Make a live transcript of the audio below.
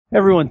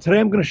Everyone, today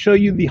I'm going to show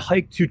you the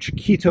hike to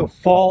Chiquito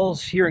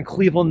Falls here in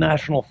Cleveland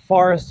National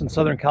Forest in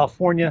Southern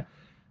California.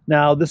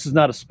 Now, this is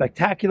not a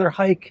spectacular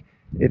hike.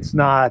 It's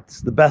not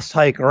the best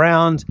hike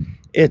around.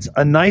 It's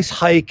a nice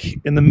hike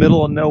in the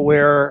middle of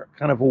nowhere,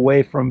 kind of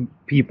away from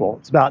people.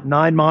 It's about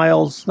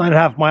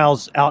 9.5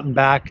 miles out and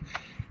back,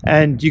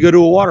 and you go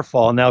to a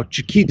waterfall. Now,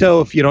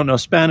 Chiquito, if you don't know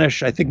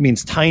Spanish, I think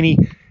means tiny.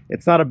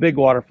 It's not a big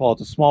waterfall,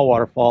 it's a small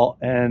waterfall,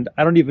 and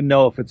I don't even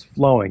know if it's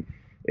flowing.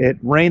 It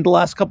rained the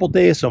last couple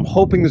days, so I'm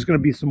hoping there's going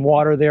to be some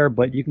water there,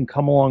 but you can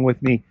come along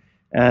with me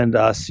and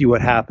see what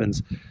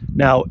happens.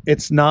 Now,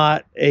 it's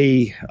not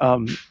a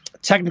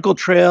technical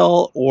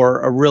trail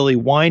or a really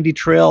windy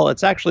trail.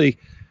 It's actually,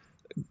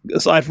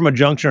 aside from a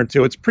junction or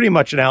two, it's pretty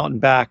much an out and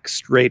back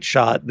straight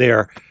shot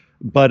there.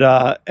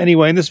 But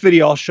anyway, in this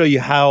video, I'll show you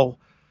how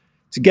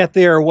to get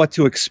there, what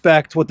to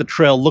expect, what the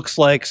trail looks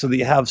like, so that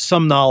you have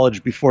some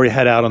knowledge before you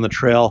head out on the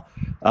trail.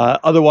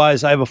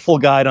 Otherwise, I have a full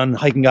guide on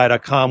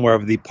HikingGuy.com where I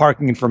have the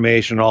parking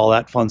information, all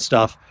that fun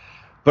stuff.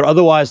 But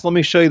otherwise, let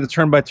me show you the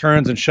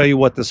turn-by-turns and show you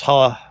what this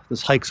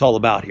hike's all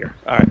about here.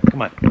 All right,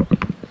 come on.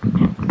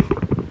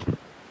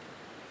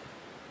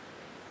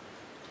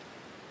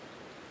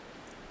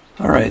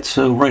 All right,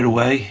 so right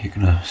away, you're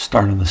going to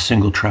start on the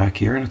single track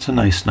here, and it's a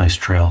nice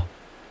trail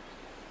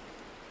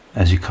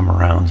as you come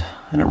around.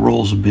 And it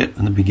rolls a bit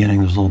in the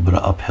beginning. There's a little bit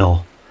of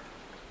uphill.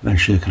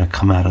 Eventually you're going to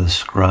come out of the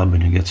scrub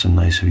and you get some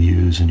nice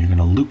views, and you're going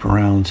to loop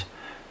around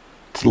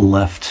to the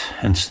left,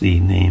 hence the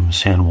name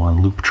San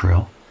Juan Loop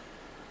Trail.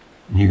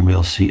 And you're going to be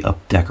able to see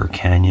up Decker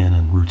Canyon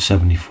and Route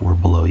 74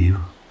 below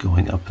you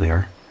going up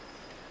there.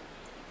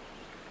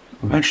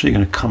 Eventually you're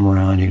going to come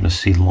around, you're going to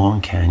see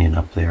Long Canyon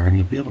up there, and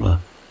you'll be able to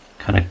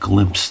kind of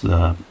glimpse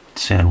the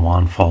San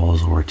Juan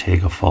Falls or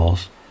Ortega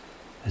Falls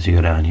as you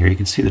go down here. You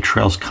can see the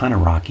trail's kind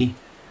of rocky.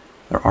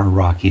 There are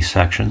rocky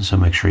sections, so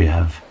make sure you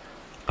have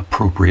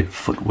appropriate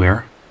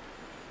footwear.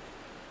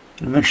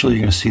 And eventually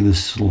you're going to see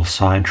this little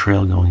side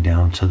trail going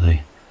down to the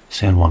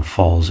San Juan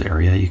Falls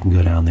area. You can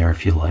go down there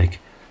if you like.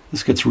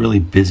 This gets really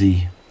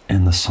busy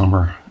in the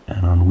summer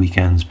and on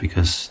weekends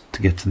because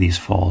to get to these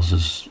falls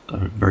is a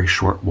very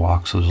short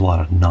walk, so there's a lot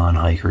of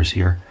non-hikers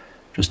here.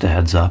 Just a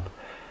heads up.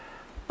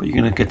 But you're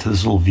going to get to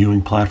this little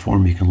viewing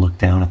platform. You can look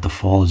down at the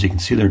falls. You can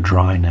see they're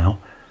dry now.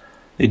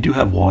 They do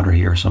have water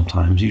here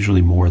sometimes,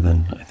 usually more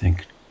than, I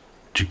think,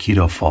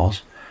 Chiquito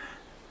Falls.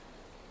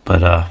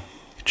 But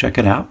check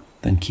it out,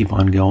 then keep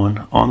on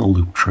going on the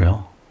loop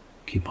trail.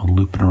 Keep on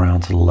looping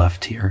around to the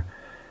left here.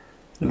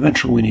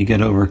 Eventually, when you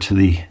get over to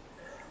the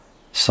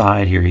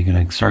side here, you're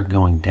going to start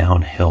going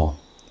downhill.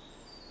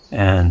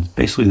 And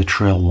basically the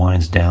trail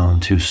winds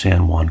down to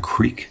San Juan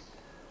Creek.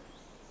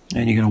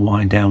 And you're going to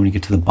wind down when you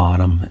get to the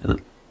bottom. It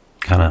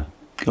kind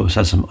of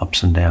has some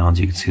ups and downs.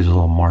 You can see there's a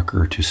little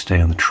marker to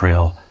stay on the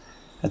trail.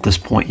 At this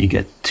point, you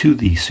get to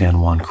the San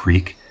Juan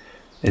Creek.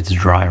 It's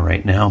dry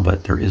right now,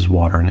 but there is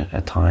water in it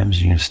at times.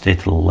 You're going to stay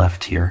to the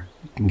left here.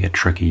 It can get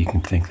tricky. You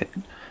can think that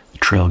the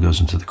trail goes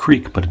into the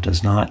creek, but it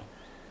does not.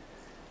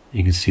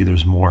 You can see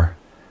there's more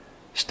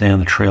stay on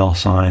the trail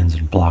signs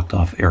and blocked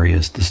off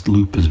areas. This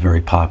loop is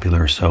very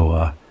popular,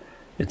 so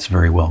it's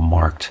very well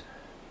marked.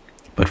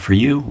 But for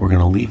you, we're going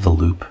to leave the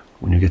loop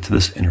when you get to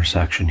this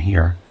intersection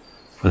here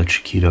for the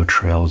Chiquito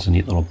Trail. It's a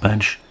neat little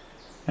bench,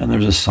 and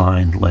there's a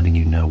sign letting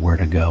you know where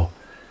to go.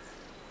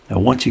 Now,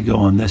 once you go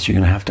on this, you're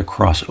going to have to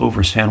cross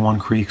over San Juan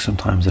Creek.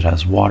 Sometimes it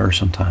has water,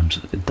 sometimes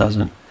it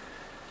doesn't.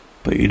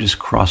 But you just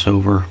cross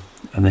over,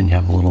 and then you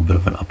have a little bit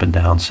of an up and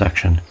down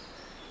section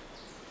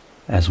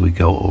as we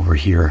go over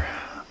here,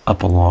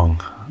 up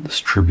along this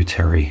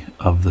tributary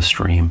of the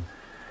stream.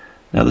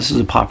 Now, this is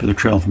a popular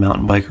trail for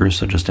mountain bikers,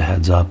 so just a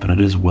heads up, and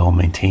it is well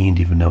maintained,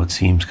 even though it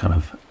seems kind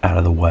of out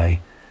of the way.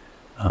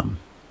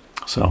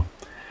 So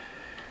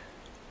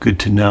good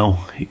to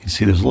know. You can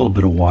see there's a little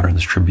bit of water in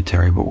this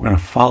tributary, but we're going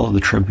to follow the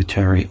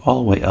tributary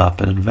all the way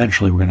up, and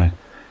eventually we're going to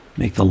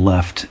make the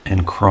left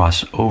and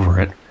cross over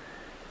it.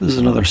 This is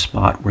another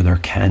spot where there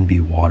can be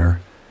water,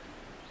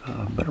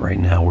 but right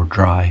now we're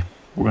dry.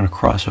 We're going to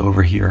cross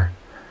over here,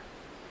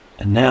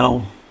 and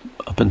now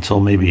up until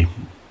maybe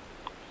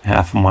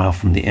half a mile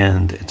from the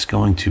end, it's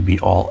going to be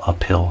all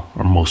uphill,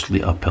 or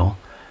mostly uphill.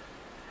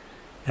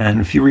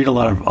 And if you read a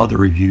lot of other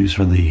reviews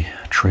for the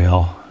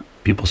trail,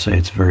 people say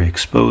it's very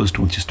exposed.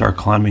 Once you start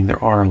climbing,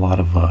 there are a lot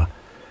of, or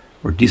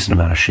a decent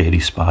amount of shady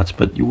spots,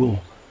 but you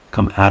will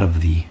come out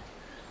of the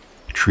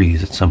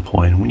trees at some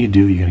point. And when you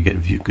do, you're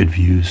going to get good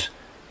views.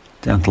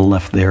 Down to the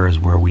left there is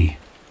where we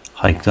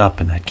hiked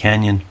up in that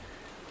canyon.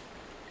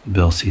 You'll be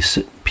able to see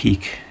Sitton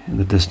Peak in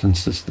the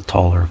distance. It's the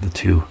taller of the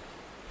two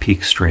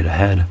peaks straight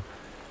ahead.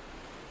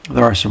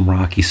 There are some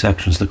rocky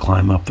sections to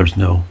climb up. There's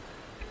no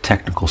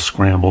technical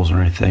scrambles or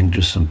anything,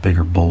 just some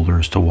bigger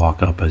boulders to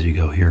walk up as you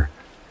go here.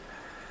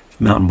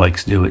 Mountain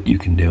bikes do it, you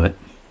can do it.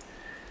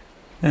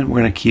 And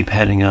we're going to keep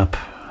heading up.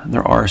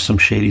 There are some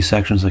shady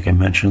sections, like I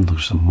mentioned.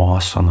 There's some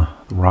moss on the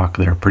rock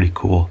there, pretty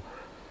cool.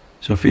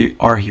 So if you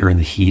are here in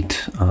the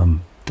heat,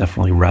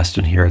 definitely rest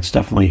in here. It's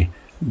definitely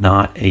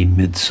not a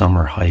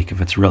midsummer hike.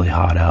 If it's really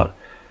hot out,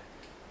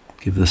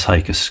 give this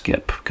hike a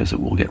skip because it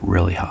will get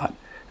really hot.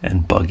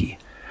 and buggy.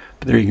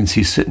 But there you can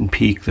see Sitton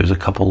Peak. There's a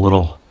couple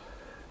little,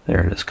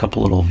 there it is, a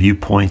couple little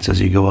viewpoints as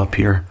you go up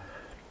here.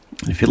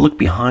 And if you look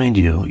behind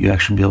you, you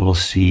actually be able to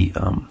see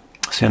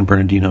San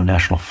Bernardino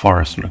National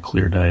Forest on a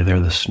clear day. There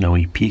are the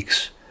snowy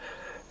peaks,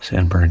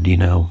 San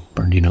Bernardino,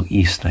 Bernardino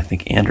East, and I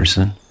think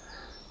Anderson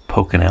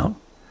poking out.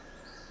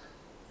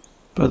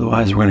 But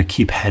otherwise, we're going to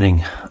keep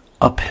heading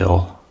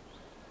uphill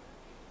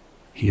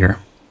here.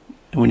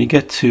 And when you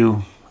get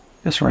to,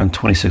 I guess, around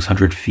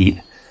 2,600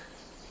 feet,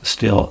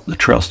 the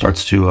trail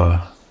starts to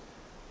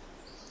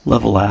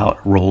level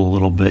out, roll a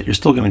little bit. You're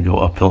still going to go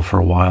uphill for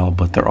a while,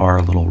 but there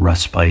are little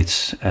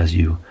respites as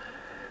you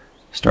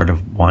start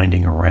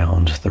winding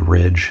around the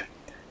ridge.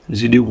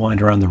 As you do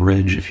wind around the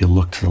ridge, if you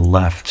look to the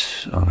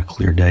left on a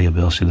clear day, you'll be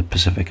able to see the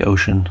Pacific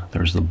Ocean.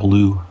 There's the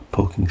blue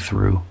poking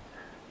through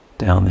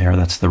down there.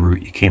 That's the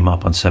route you came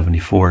up on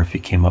 74 if you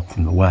came up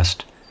from the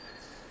west.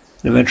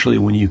 And eventually,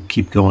 when you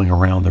keep going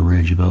around the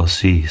ridge, you'll be able to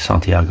see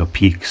Santiago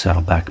Peak,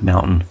 Saddleback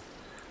Mountain.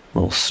 A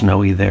little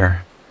snowy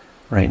there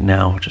right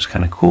now, which is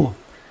kind of cool.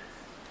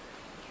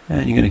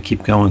 And you're going to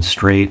keep going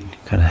straight,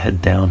 kind of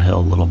head downhill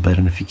a little bit.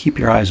 And if you keep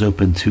your eyes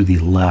open to the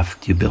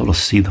left, you'll be able to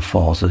see the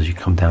falls as you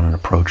come down and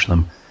approach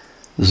them.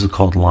 This is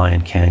called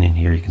Lion Canyon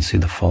here. You can see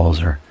the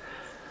falls are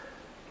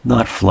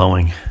not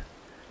flowing.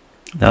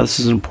 Now this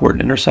is an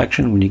important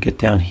intersection. When you get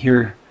down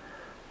here,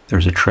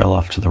 there's a trail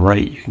off to the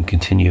right. You can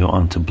continue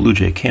on to Blue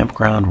Jay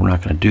Campground. We're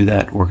not going to do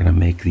that. We're going to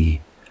make the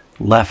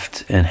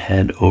left and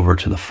head over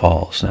to the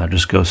falls. Now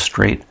just go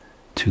straight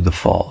to the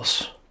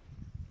falls.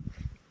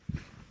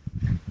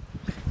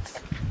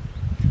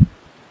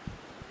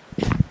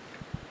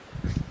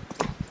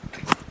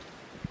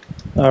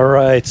 All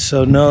right,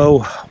 so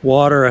no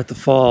water at the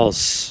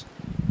falls.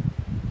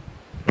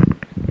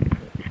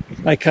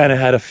 I kind of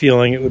had a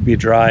feeling it would be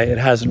dry. It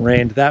hasn't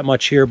rained that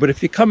much here, but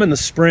if you come in the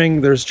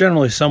spring, there's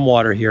generally some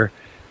water here,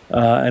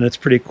 and it's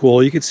pretty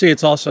cool. You can see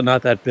it's also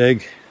not that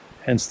big,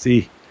 hence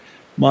the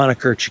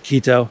moniker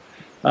Chiquito,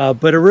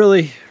 but a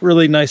really,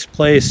 really nice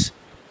place,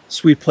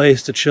 sweet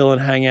place to chill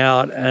and hang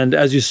out. And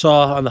as you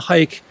saw on the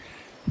hike,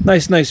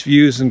 nice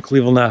views in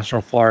Cleveland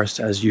National Forest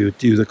as you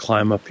do the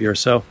climb up here.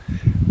 So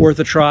worth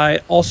a try.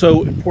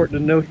 Also important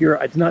to note here,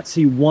 I did not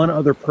see one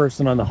other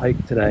person on the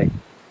hike today.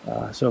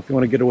 So if you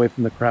want to get away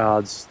from the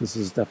crowds, this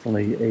is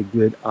definitely a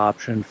good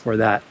option for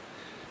that.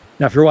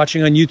 Now, if you're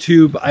watching on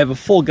YouTube, I have a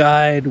full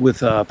guide with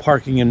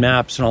parking and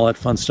maps and all that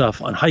fun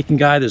stuff on Hiking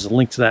Guy. There's a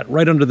link to that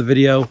right under the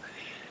video.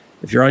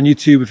 If you're on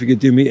YouTube, if you could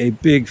do me a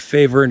big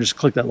favor and just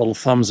click that little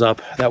thumbs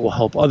up, that will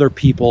help other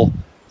people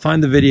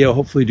find the video,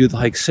 hopefully do the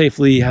hike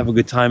safely, have a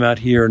good time out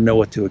here, know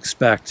what to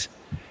expect,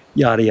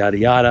 yada, yada,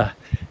 yada.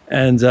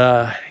 And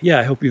yeah,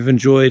 I hope you've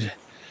enjoyed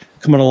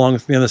coming along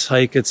with me on this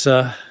hike.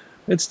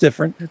 It's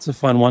different. It's a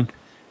fun one.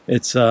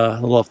 It's a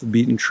little off the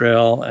beaten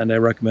trail, and I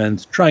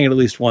recommend trying it at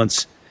least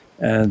once.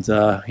 And,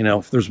 you know,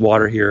 if there's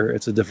water here,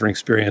 it's a different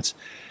experience.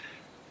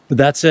 But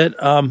that's it.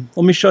 Let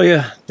me show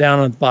you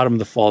down at the bottom of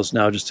the falls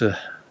now, just to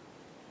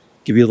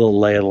give you a little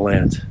lay of the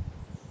land.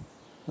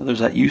 Well, there's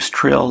that use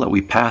trail that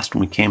we passed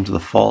when we came to the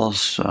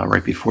falls.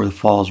 Right before the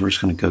falls, we're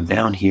just going to go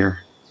down here.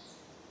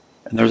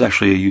 And there's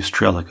actually a use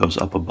trail that goes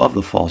up above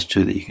the falls,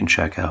 too, that you can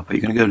check out. But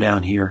you're going to go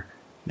down here,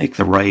 make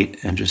the right,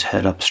 and just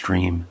head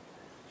upstream.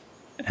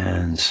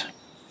 And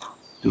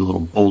do a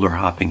little boulder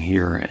hopping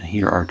here, and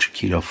here are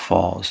Chiquito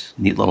Falls.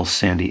 Neat little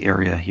sandy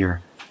area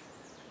here.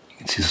 You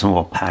can see some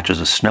little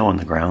patches of snow on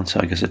the ground, so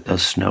I guess it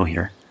does snow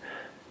here.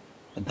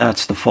 But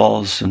that's the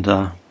falls, and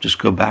just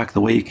go back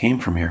the way you came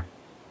from here.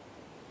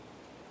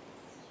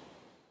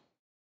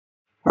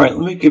 Alright,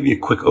 let me give you a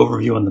quick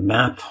overview on the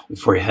map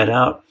before you head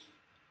out.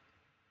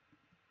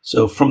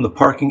 So from the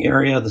parking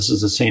area, this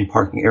is the same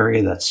parking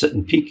area that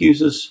Sitton Peak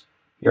uses.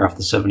 Here off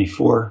the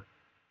 74.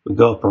 We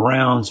go up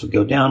around, so we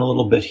go down a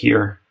little bit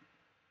here,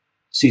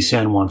 see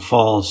San Juan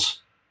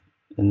Falls,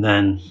 and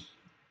then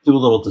do a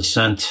little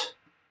descent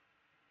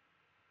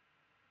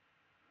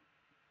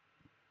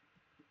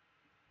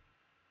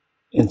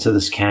into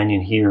this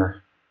canyon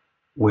here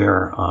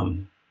where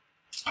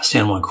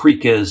San Juan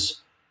Creek is,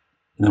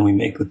 and then we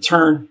make the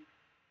turn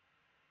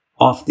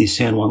off the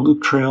San Juan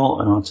Loop Trail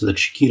and onto the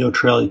Chiquito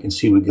Trail. You can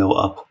see we go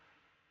up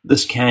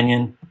this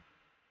canyon,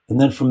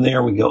 and then from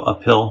there we go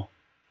uphill.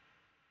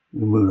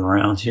 We move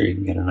around here, you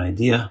can get an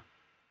idea.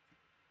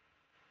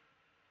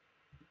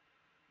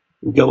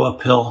 We go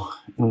uphill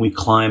and we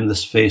climb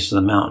this face of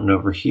the mountain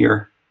over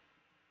here.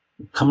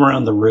 We come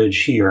around the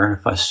ridge here, and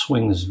if I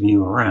swing this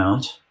view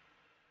around,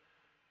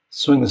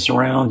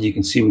 you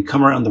can see we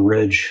come around the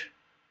ridge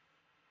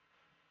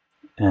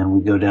and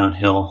we go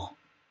downhill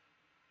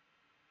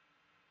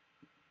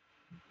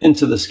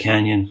into this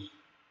canyon,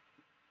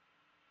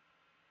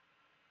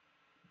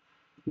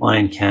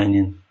 Lion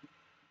Canyon.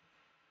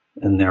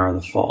 And there are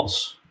the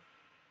falls,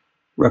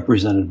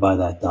 represented by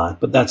that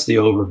dot. But that's the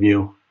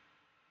overview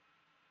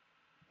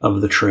of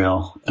the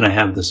trail. And I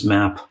have this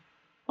map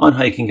on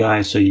Hiking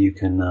Guy, so you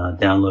can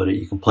download it,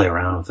 you can play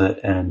around with it,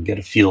 and get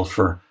a feel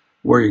for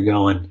where you're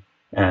going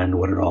and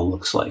what it all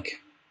looks like.